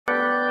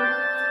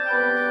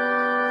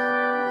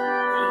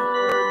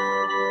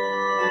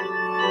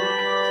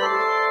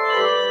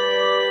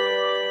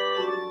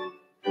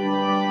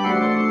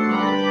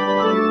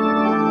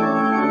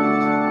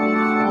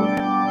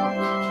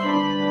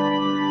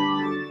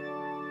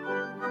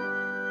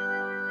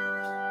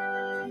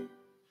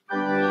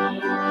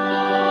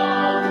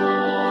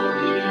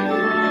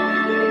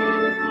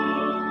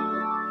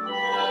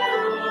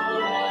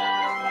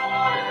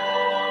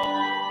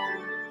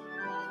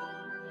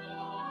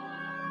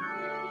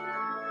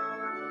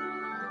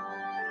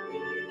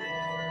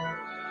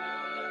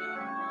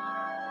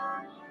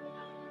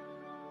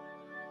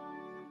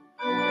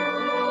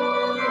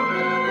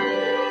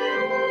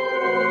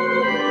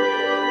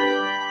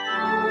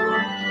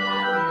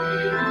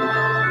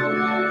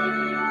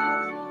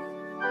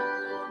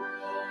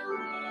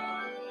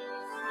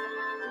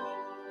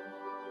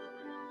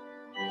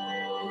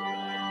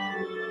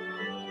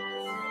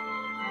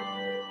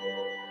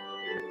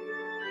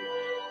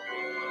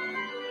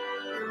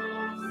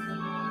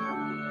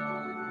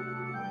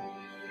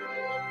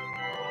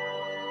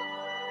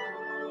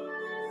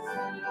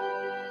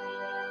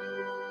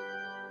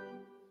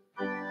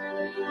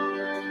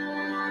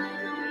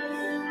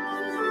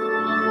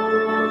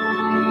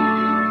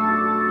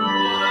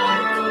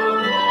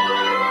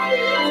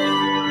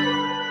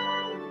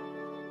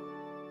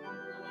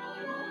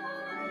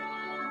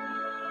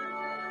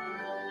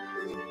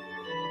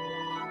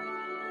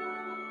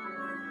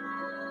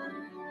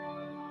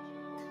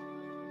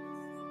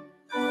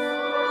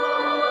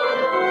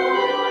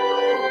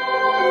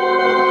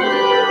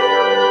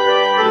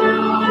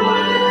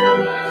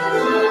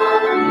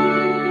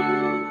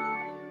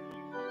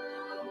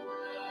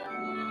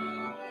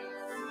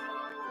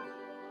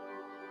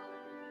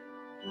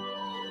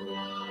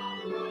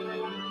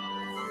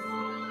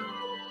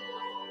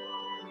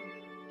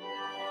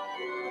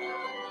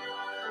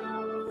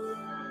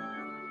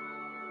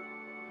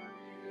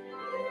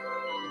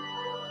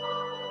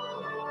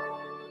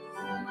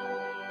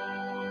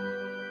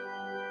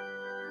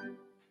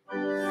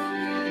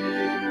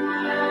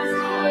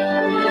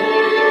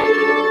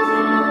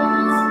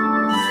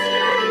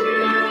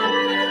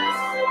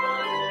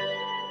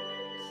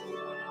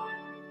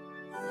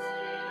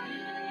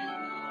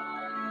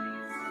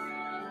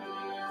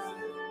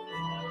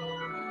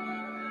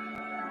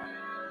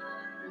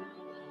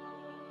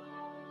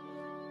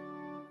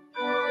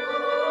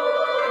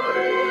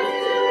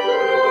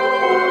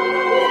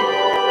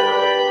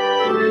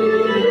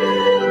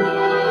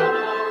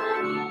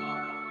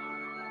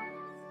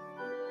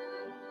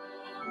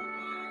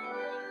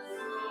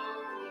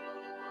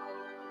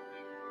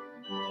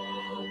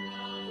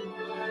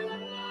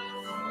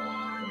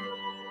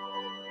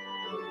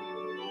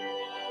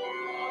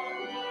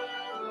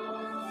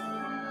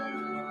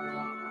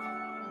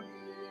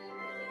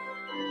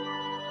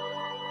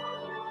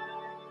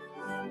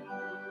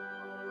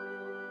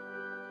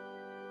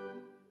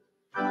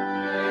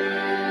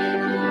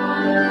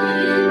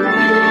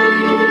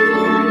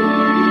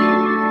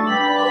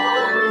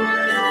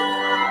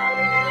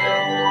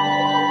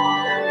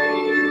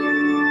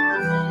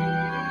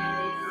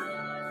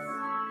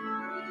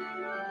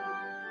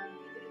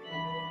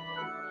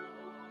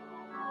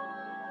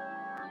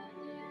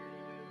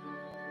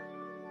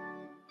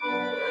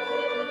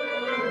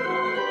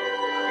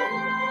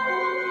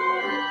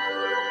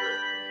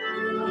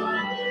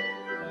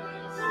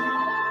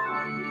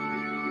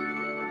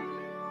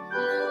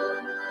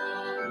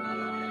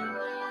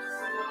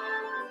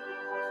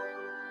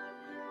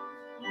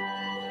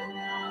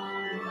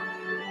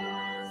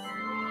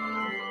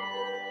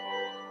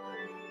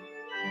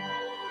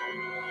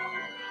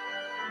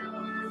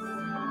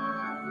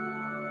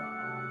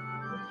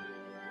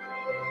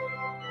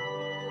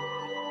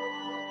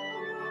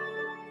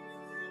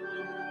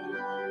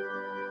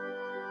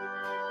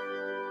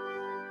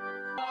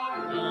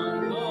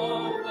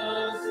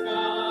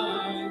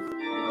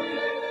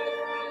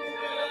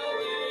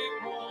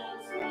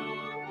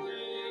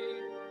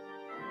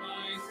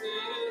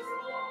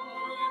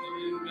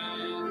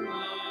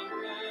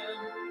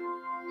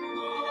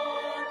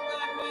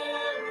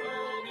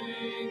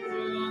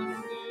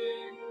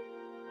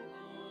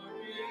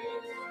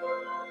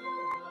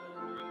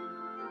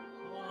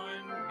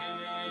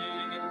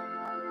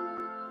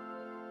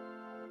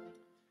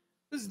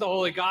the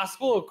Holy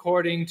Gospel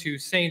according to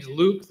St.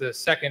 Luke, the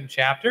 2nd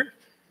chapter.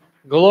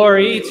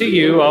 Glory to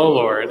you, O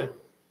Lord.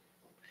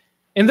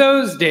 In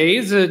those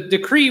days, a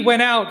decree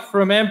went out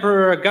from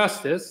Emperor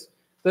Augustus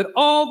that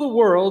all the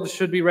world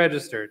should be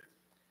registered.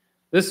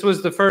 This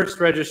was the first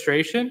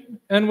registration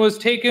and was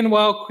taken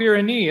while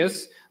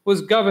Quirinius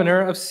was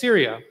governor of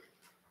Syria.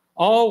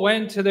 All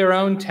went to their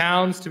own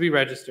towns to be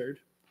registered.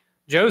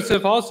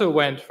 Joseph also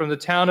went from the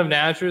town of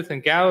Nazareth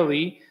in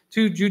Galilee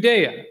to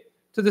Judea,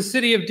 to the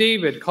city of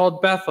David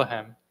called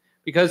Bethlehem,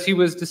 because he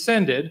was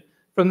descended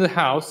from the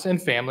house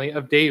and family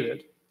of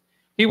David.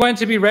 He went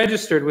to be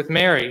registered with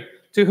Mary,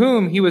 to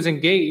whom he was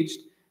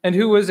engaged and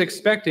who was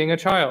expecting a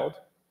child.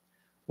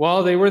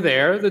 While they were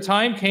there, the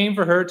time came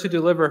for her to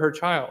deliver her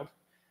child,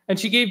 and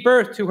she gave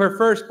birth to her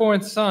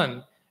firstborn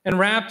son and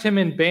wrapped him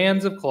in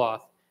bands of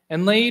cloth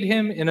and laid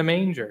him in a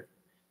manger,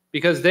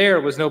 because there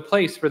was no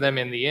place for them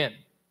in the inn.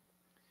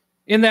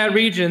 In that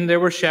region there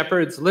were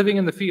shepherds living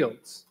in the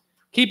fields,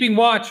 keeping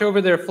watch over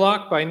their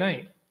flock by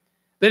night.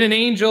 Then an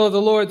angel of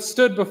the Lord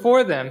stood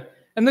before them,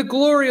 and the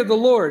glory of the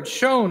Lord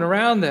shone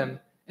around them,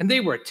 and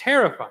they were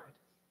terrified.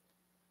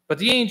 But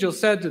the angel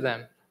said to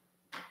them,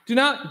 "Do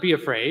not be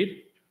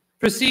afraid,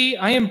 for see,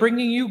 I am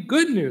bringing you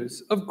good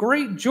news of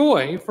great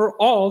joy for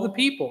all the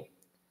people.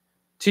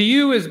 To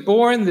you is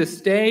born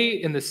this day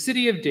in the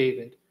city of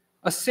David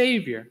a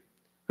Savior,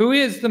 who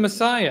is the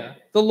Messiah,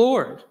 the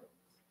Lord.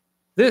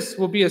 This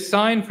will be a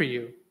sign for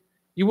you.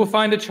 You will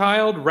find a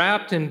child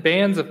wrapped in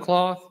bands of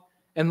cloth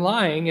and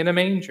lying in a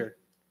manger."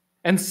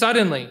 And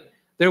suddenly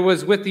there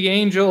was with the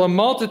angel a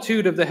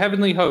multitude of the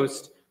heavenly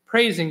host,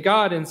 praising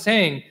God and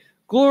saying,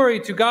 "Glory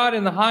to God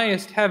in the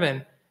highest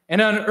heaven, and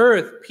on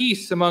earth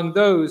peace among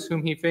those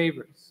whom he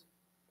favors."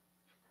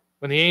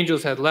 When the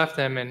angels had left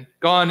them and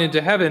gone into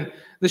heaven,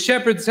 the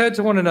shepherds said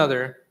to one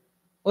another,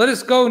 "Let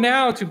us go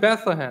now to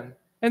Bethlehem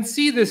and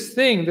see this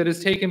thing that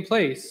has taken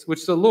place,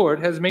 which the Lord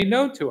has made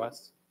known to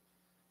us."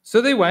 So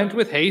they went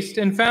with haste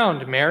and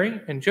found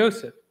Mary and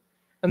Joseph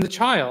and the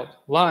child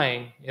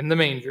lying in the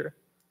manger.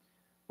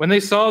 When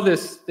they saw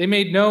this, they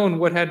made known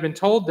what had been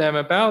told them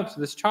about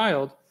this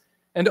child,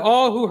 and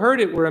all who heard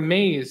it were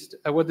amazed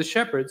at what the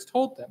shepherds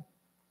told them.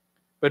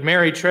 But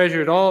Mary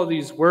treasured all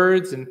these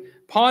words and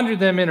pondered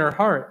them in her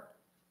heart.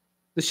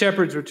 The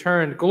shepherds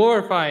returned,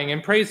 glorifying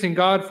and praising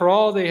God for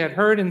all they had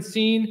heard and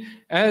seen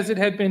as it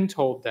had been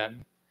told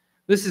them.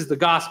 This is the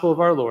gospel of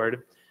our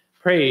Lord.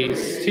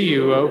 Praise to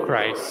you, O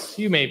Christ.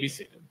 You may be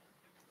seated.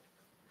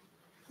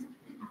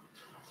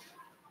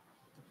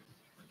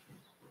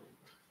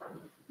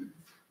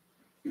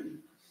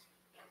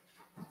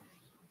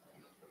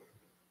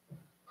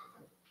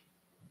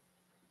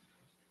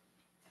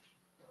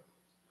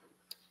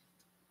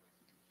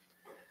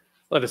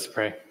 Let us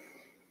pray.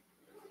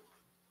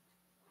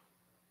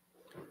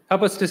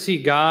 Help us to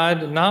see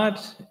God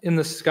not in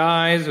the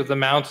skies or the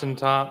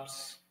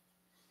mountaintops,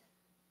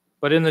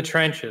 but in the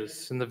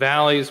trenches, in the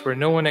valleys where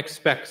no one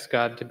expects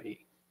God to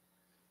be.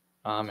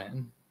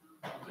 Amen.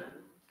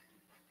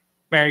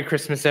 Merry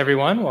Christmas,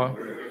 everyone. Well,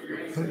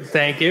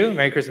 thank you.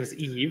 Merry Christmas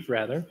Eve,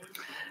 rather.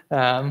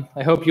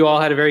 I hope you all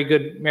had a very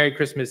good Merry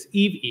Christmas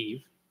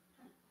Eve.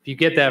 If you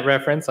get that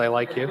reference, I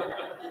like you.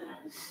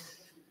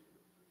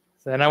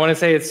 And I want to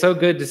say it's so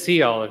good to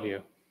see all of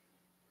you.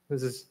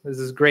 This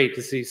is great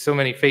to see so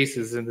many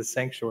faces in the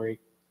sanctuary.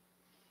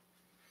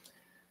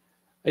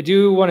 I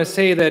do want to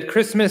say that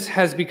Christmas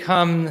has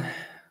become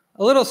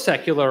a little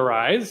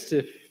secularized,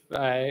 if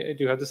I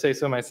do have to say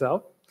so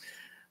myself.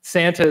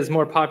 Santa is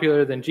more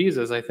popular than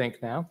Jesus, I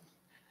think, now.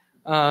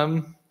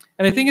 And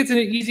I think it's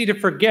easy to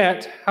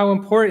forget how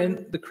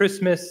important the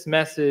Christmas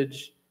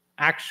message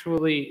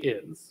actually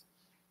is.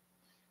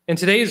 In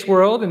today's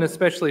world, and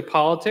especially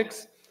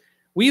politics,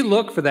 we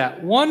look for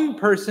that one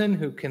person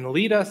who can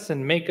lead us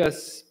and make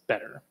us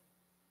better.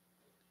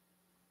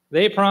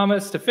 They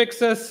promise to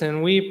fix us,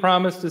 and we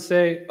promise to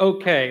say,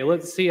 "Okay,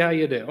 let's see how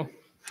you do."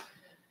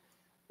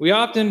 We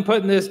often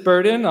put this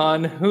burden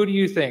on, who do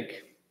you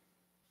think?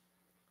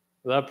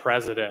 The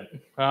president.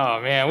 Oh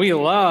man, we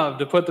love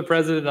to put the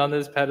president on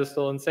this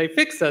pedestal and say,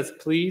 "Fix us,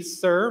 please,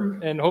 sir,"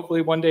 and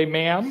hopefully one day,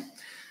 "Ma'am."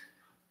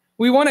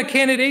 We want a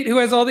candidate who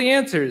has all the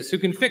answers, who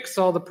can fix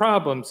all the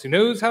problems, who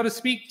knows how to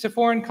speak to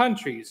foreign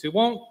countries, who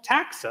won't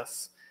tax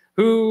us,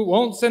 who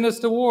won't send us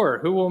to war,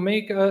 who will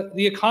make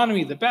the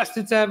economy the best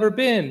it's ever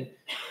been.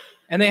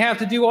 And they have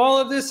to do all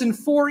of this in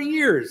 4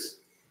 years.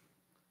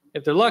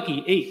 If they're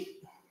lucky,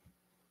 8.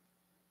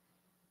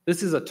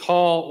 This is a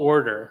tall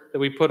order that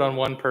we put on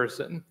one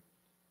person,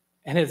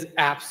 and it's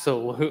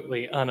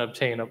absolutely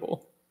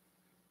unobtainable.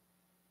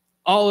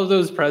 All of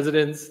those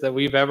presidents that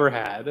we've ever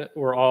had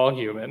were all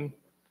human,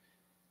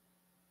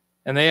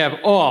 and they have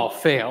all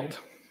failed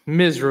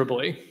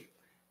miserably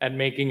at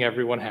making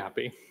everyone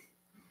happy.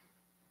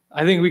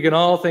 I think we can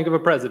all think of a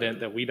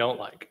president that we don't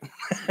like.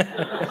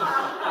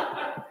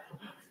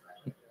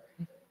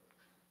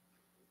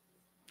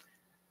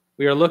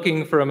 We are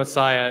looking for a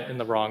Messiah in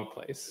the wrong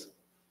place.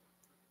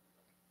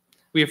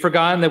 We have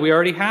forgotten that we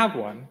already have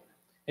one,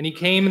 and he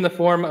came in the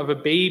form of a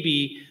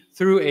baby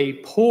through a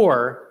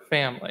poor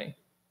family.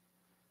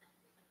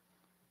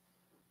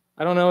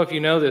 I don't know if you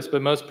know this,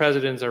 but most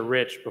presidents are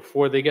rich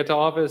before they get to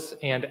office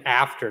and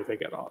after they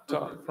get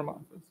from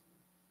office.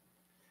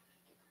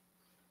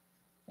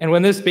 And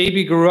when this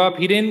baby grew up,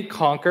 he didn't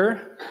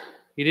conquer.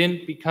 He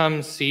didn't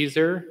become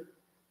Caesar.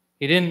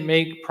 He didn't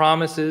make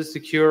promises to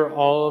cure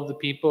all of the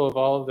people of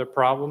all of their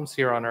problems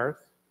here on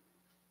earth.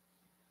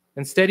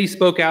 Instead, he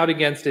spoke out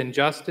against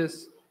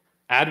injustice,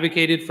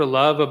 advocated for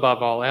love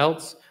above all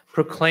else,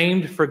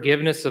 proclaimed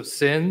forgiveness of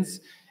sins,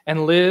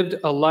 and lived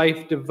a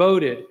life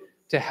devoted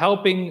to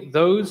helping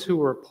those who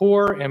were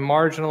poor and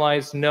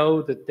marginalized know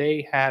that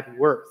they had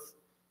worth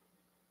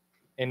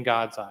in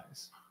God's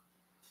eyes.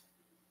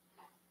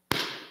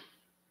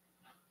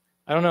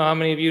 I don't know how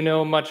many of you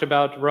know much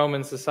about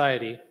Roman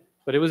society,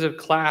 but it was a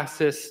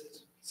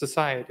classist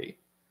society.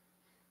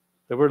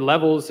 There were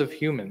levels of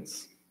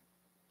humans,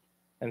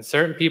 and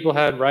certain people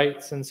had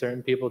rights and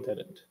certain people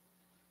didn't.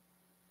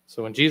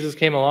 So when Jesus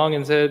came along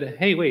and said,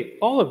 hey, wait,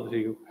 all of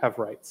you have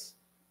rights,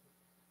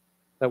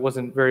 that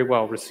wasn't very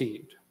well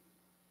received.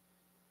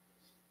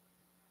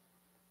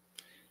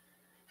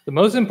 The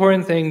most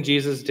important thing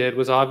Jesus did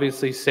was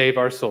obviously save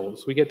our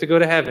souls. We get to go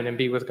to heaven and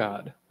be with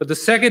God. But the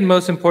second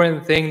most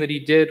important thing that he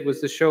did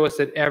was to show us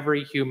that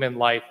every human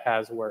life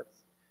has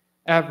worth.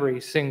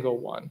 Every single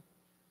one.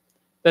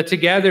 That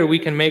together we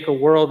can make a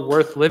world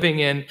worth living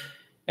in,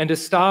 and to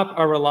stop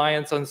our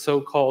reliance on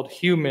so-called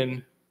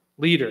human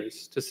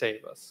leaders to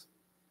save us.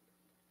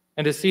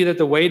 And to see that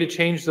the way to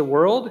change the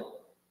world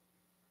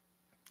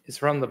is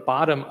from the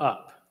bottom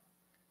up,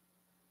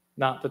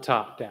 not the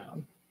top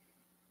down.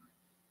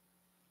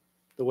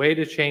 The way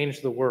to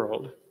change the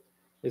world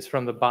is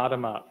from the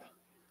bottom up,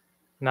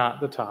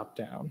 not the top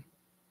down.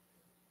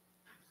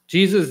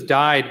 Jesus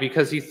died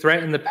because he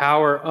threatened the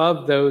power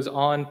of those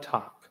on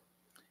top.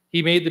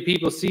 He made the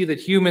people see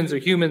that humans are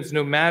humans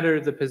no matter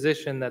the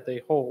position that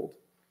they hold,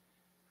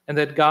 and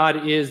that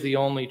God is the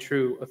only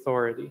true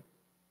authority.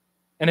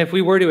 And if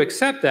we were to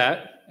accept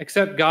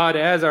God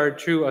as our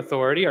true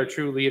authority, our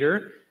true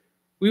leader,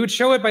 we would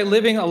show it by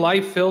living a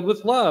life filled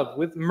with love,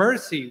 with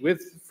mercy,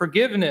 with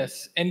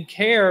forgiveness, and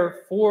care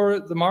for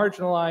the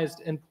marginalized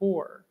and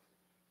poor.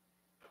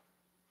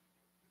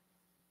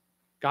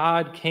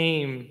 God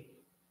came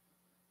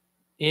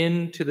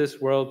into this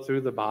world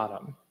through the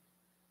bottom,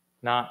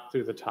 not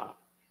through the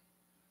top.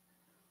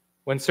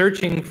 When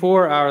searching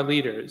for our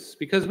leaders,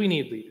 because we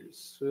need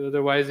leaders,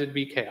 otherwise it'd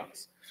be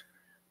chaos,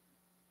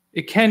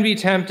 it can be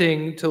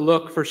tempting to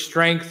look for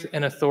strength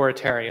and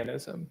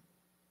authoritarianism.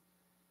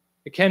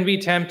 It can be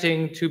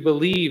tempting to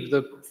believe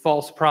the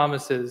false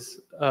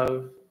promises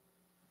of,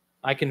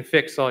 I can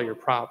fix all your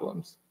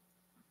problems.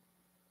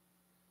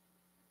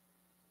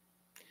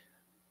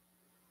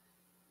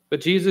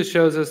 But Jesus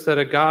shows us that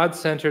a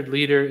God-centered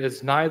leader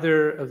is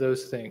neither of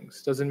those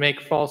things, doesn't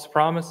make false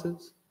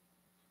promises,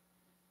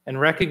 and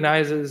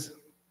recognizes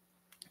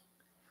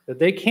that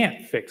they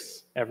can't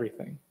fix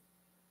everything.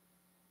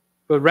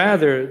 But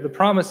rather, the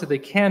promise that they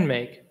can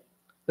make,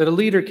 that a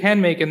leader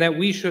can make, and that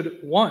we should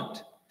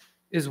want,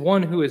 is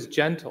one who is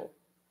gentle,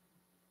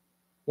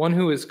 one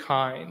who is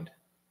kind,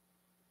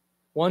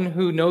 one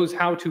who knows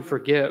how to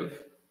forgive,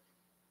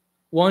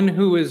 one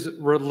who is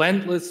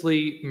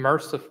relentlessly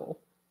merciful,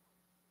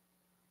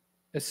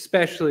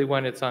 especially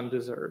when it's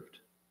undeserved.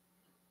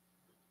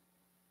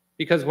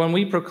 Because when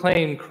we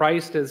proclaim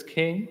Christ as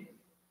King,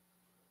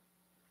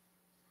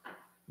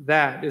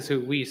 that is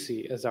who we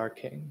see as our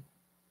King.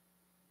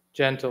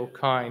 Gentle,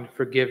 kind,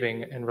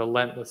 forgiving, and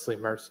relentlessly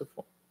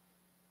merciful.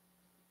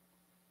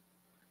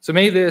 So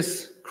may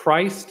this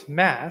Christ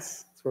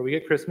Mass, that's where we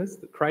get Christmas,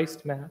 the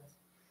Christ Mass,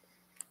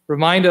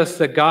 remind us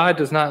that God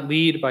does not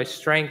lead by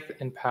strength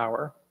and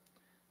power,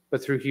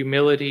 but through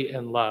humility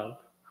and love,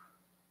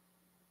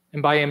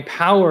 and by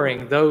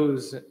empowering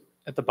those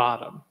at the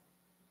bottom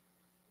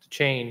to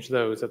change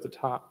those at the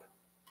top.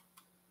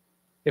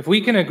 If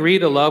we can agree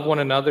to love one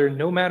another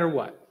no matter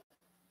what,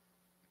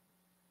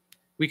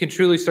 we can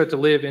truly start to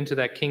live into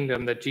that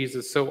kingdom that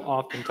Jesus so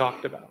often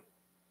talked about.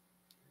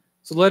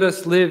 So let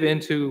us live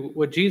into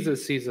what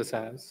Jesus sees us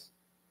as,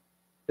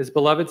 his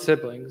beloved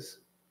siblings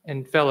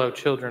and fellow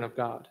children of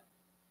God,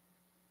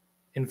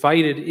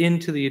 invited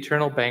into the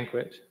eternal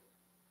banquet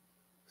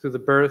through the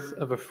birth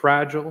of a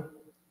fragile,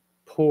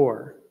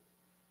 poor,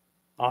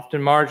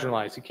 often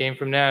marginalized, he came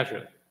from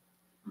Nazareth,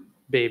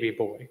 baby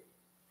boy.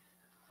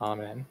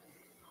 Amen.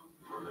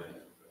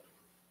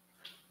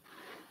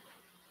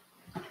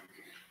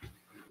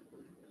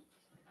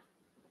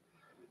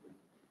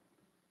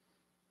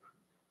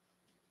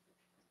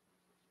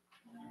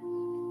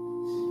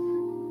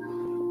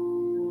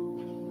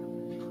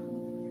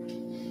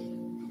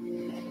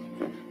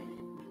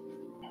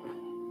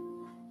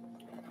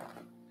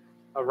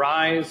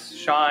 Arise,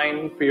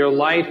 shine, for your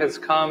light has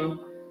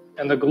come,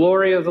 and the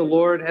glory of the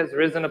Lord has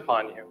risen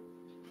upon you.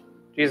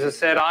 Jesus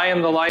said, I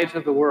am the light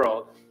of the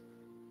world.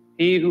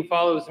 He who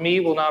follows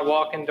me will not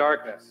walk in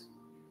darkness,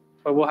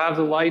 but will have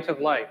the light of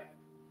life.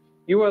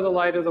 You are the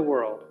light of the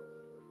world.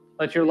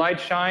 Let your light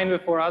shine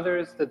before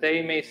others, that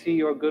they may see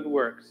your good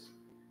works,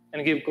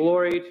 and give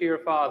glory to your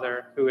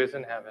Father who is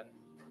in heaven.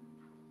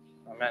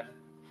 Amen.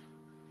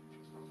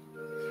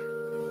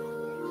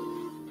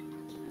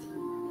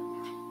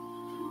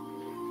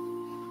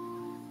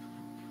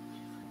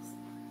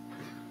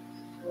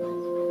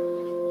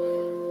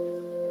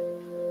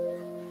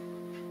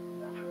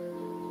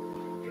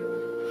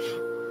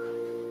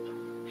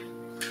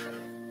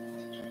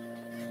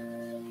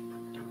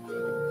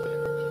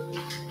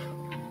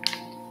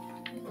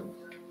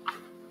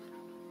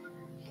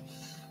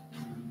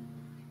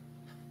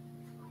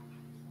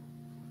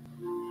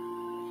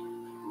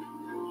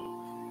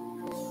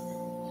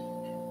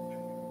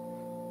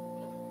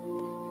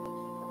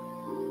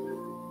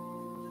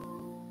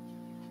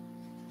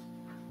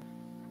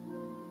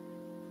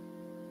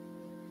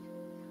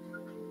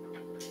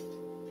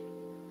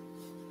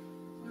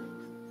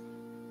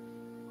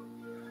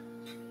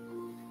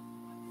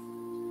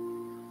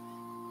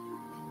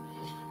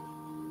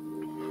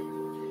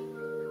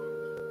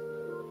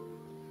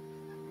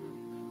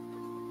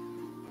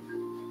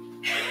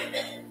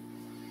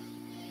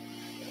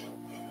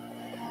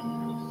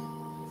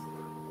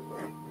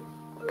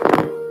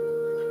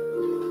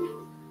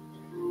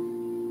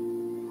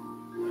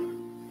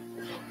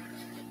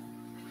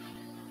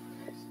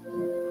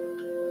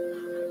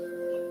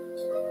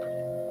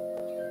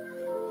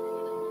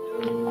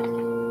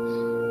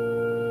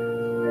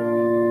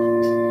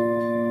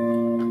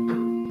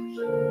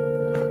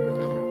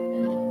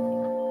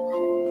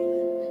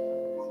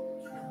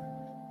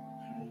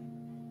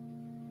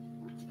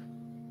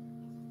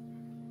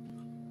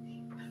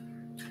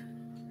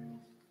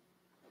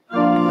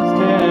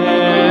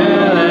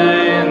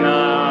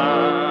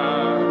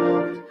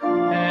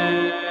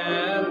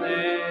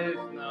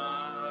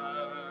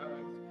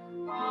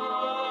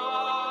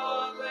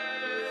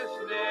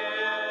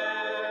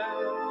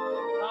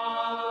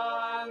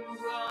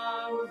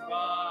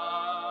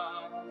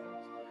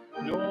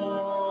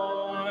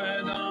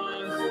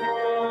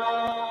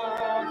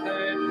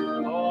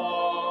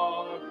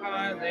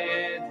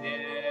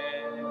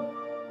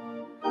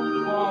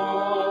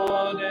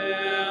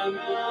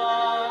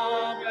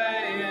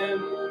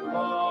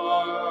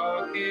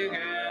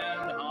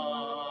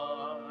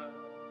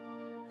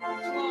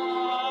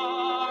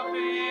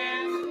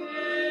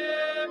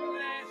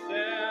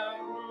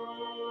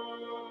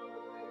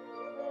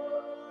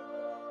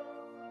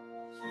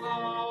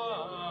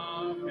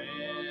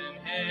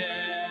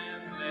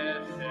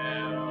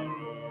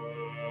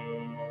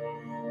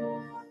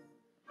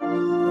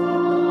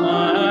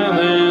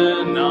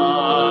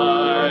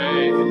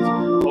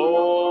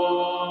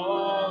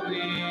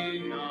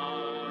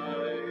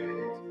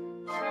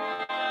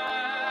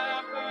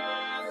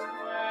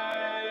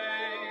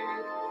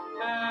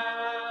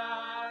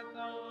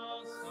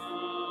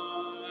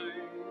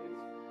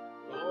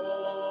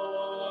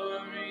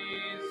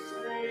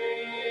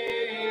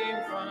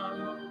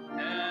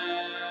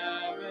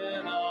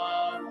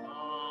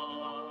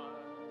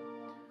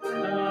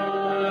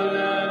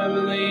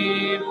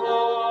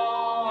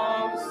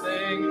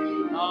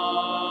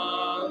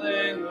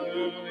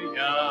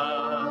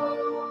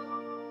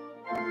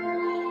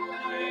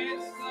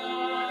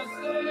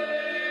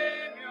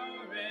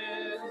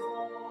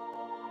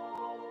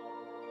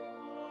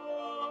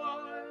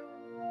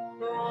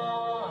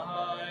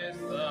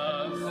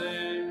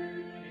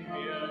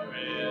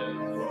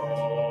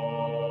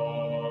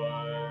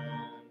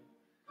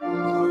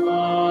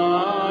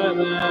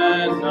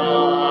 that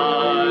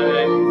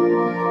night,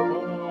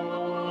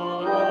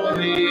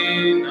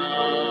 holy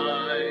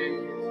night,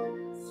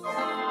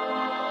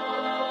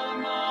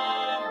 Son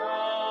of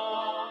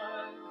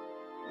God,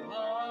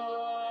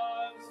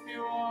 love's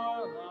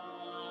pure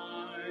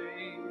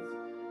light,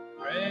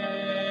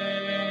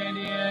 radiant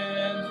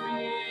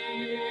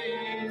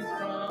beams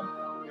from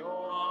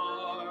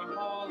your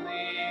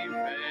holy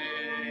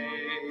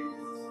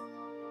face.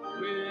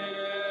 With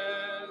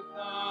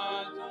the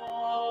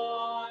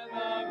dawn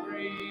of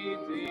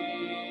redeeming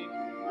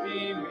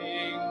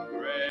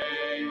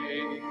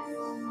grace,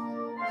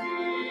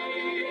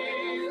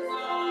 Jesus,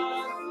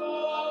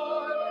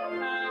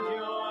 Lord, at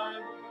your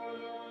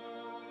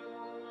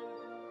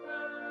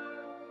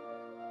birth.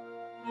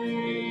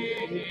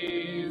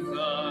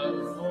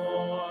 Jesus,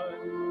 Lord,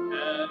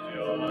 at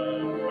your